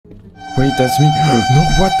Wait, that's me. No,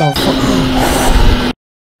 what the fuck?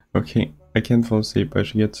 Okay, I can't fall asleep. I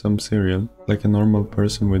should get some cereal, like a normal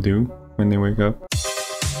person would do when they wake up.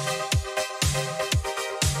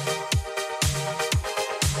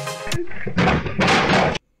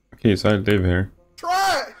 Okay, so I live here.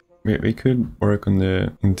 Try! We could work on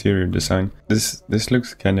the interior design. This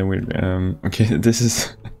looks kind of weird. Okay, this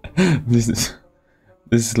is this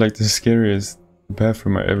is like the scariest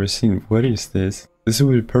bathroom I've ever seen. What is this? This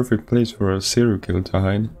would be a perfect place for a serial killer to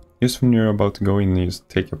hide. Just when you're about to go in and just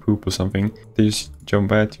take a poop or something, they just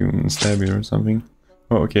jump at you and stab you or something.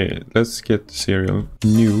 Oh, okay, let's get the cereal.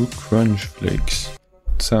 New crunch flakes.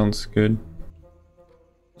 Sounds good.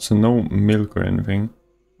 So no milk or anything.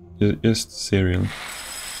 Just cereal.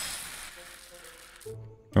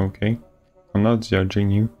 Okay. I'm not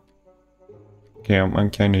judging you. Okay,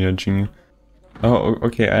 I'm kind of judging you. Oh,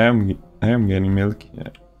 okay, I am getting milk. Yeah.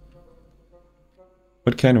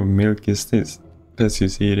 What kind of milk is this? Let's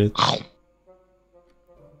just eat it.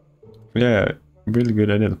 Yeah, really good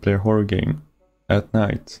idea to play a horror game at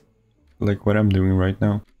night. Like what I'm doing right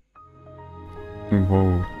now.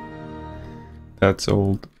 Whoa. That's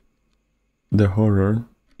old. The Horror.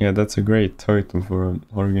 Yeah, that's a great title for a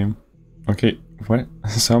horror game. Okay, what?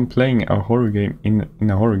 So I'm playing a horror game in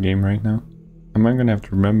a horror game right now. Am I gonna have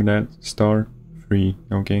to remember that? Star 3,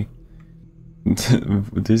 okay.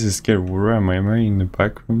 This is scary. Where am I? Am I in the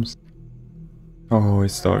back rooms? Oh,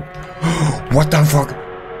 it's dark. What the fuck?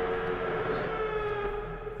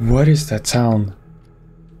 What is that sound?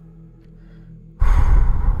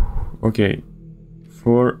 Okay.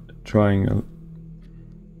 4 triangle.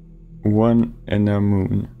 1 and a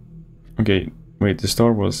moon. Okay, wait, the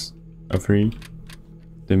star was a 3.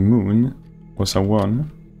 The moon was a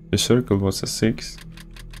 1. The circle was a 6.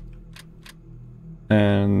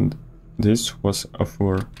 And this was a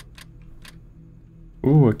 4.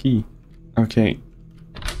 Ooh, a key. Okay.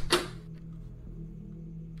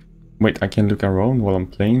 Wait, I can look around while I'm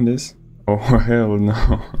playing this? Oh, hell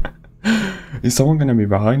no. Is someone gonna be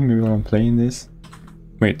behind me while I'm playing this?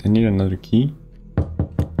 Wait, I need another key.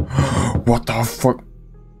 What the fuck?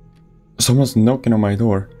 Someone's knocking on my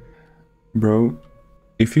door. Bro,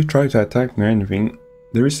 if you try to attack me or anything,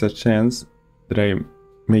 there is a chance that I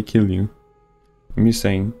may kill you. I'm just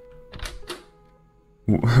saying.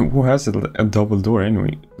 Who has a double door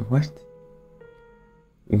anyway? What?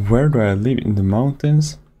 Where do I live? In the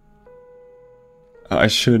mountains? I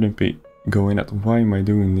shouldn't be going out. Why am I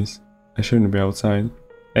doing this? I shouldn't be outside.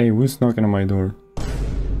 Hey, who's knocking on my door?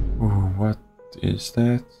 Oh, what is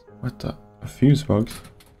that? What the? A fuse box?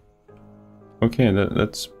 Okay,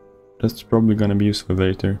 that's probably gonna be useful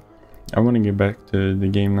later. I wanna get back to the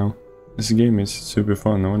game now. This game is super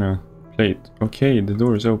fun. I wanna play it. Okay, the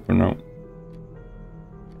door is open now.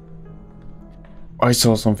 I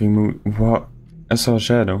saw something move. What? I saw a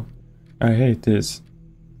shadow. I hate this.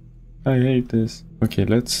 I hate this. Okay,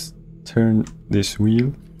 let's turn this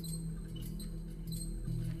wheel.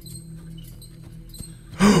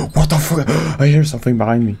 What the fuck? I hear something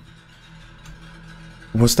behind me.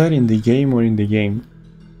 Was that in the game or in the game?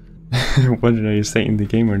 What did I say? In the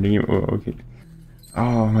game or in the game? Oh, okay.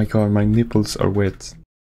 Oh my god, my nipples are wet.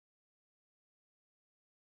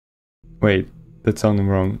 Wait, that sounded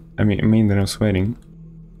wrong. I mean that I'm sweating.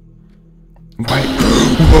 Why?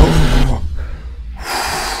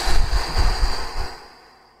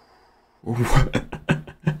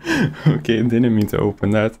 Okay, didn't mean to open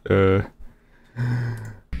that.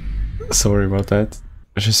 Sorry about that.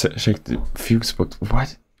 I should check the fuse box.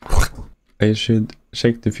 What? I should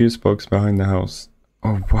check the fuse box behind the house.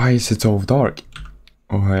 Oh, why is it so dark?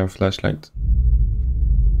 Oh, I have a flashlight.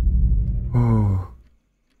 Oh.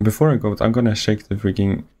 Before I go, I'm gonna check the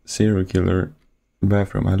freaking serial killer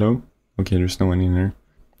bathroom. Hello? Okay, there's no one in here.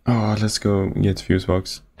 Oh, let's go get the fuse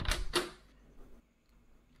box.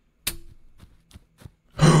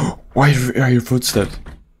 Why are your footsteps?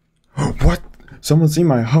 What? Someone's in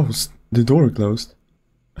my house. The door closed.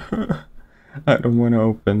 I don't want to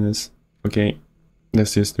open this. Okay,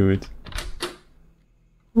 let's just do it.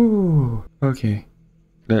 Ooh, okay.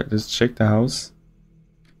 Let's check the house.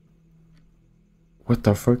 What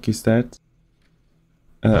the fuck is that?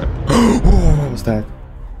 What was that?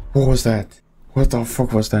 What was that? What the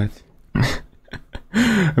fuck was that?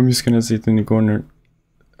 I'm just gonna sit in the corner.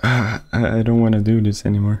 I don't want to do this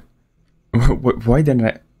anymore. Why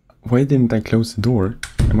didn't I close the door?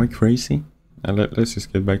 Am I crazy? Let's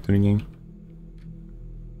just get back to the game.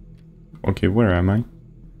 Okay, where am I?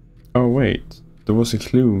 Oh wait, there was a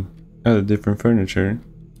clue. Different furniture.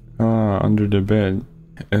 Under the bed.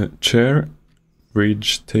 Chair,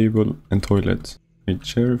 fridge, table, and toilet. Wait,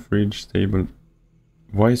 chair, fridge, table.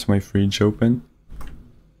 Why is my fridge open?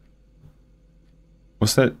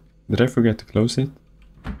 Was that... Did I forget to close it?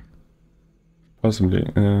 Possibly.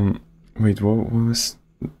 Wait, what was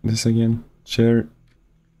this again? Chair,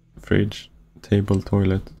 fridge, table,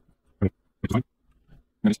 toilet. Wait, what?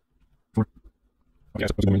 Four. Okay,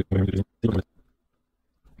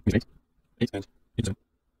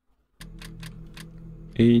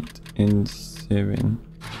 eight and 7.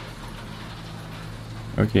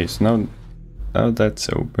 Okay, so now that's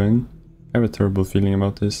open. I have a terrible feeling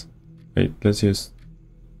about this. Wait, let's just...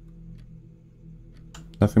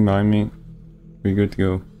 Nothing behind me. We're good to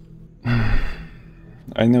go.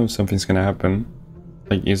 I know something's gonna happen.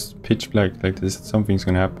 Like, it's pitch black like this. Something's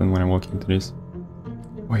gonna happen when I walk into this.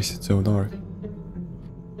 Why is it so dark?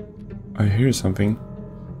 I hear something.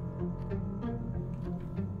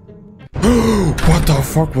 What the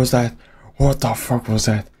fuck was that? What the fuck was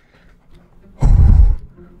that?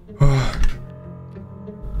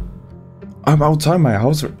 I'm outside my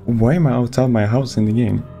house. Why am I outside my house in the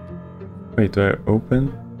game? Wait, do I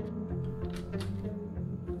open?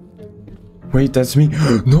 Wait, that's me.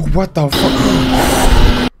 No, what the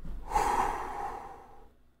fuck?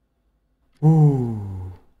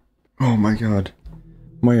 Ooh. Oh my god.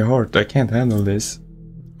 My heart, I can't handle this.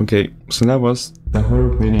 Okay, so that was the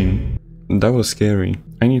horror meeting. That was scary.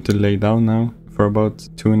 I need to lay down now for about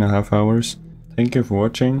 2.5 hours. Thank you for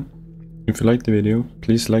watching. If you liked the video,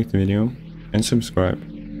 please like the video and subscribe.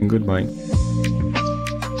 And goodbye.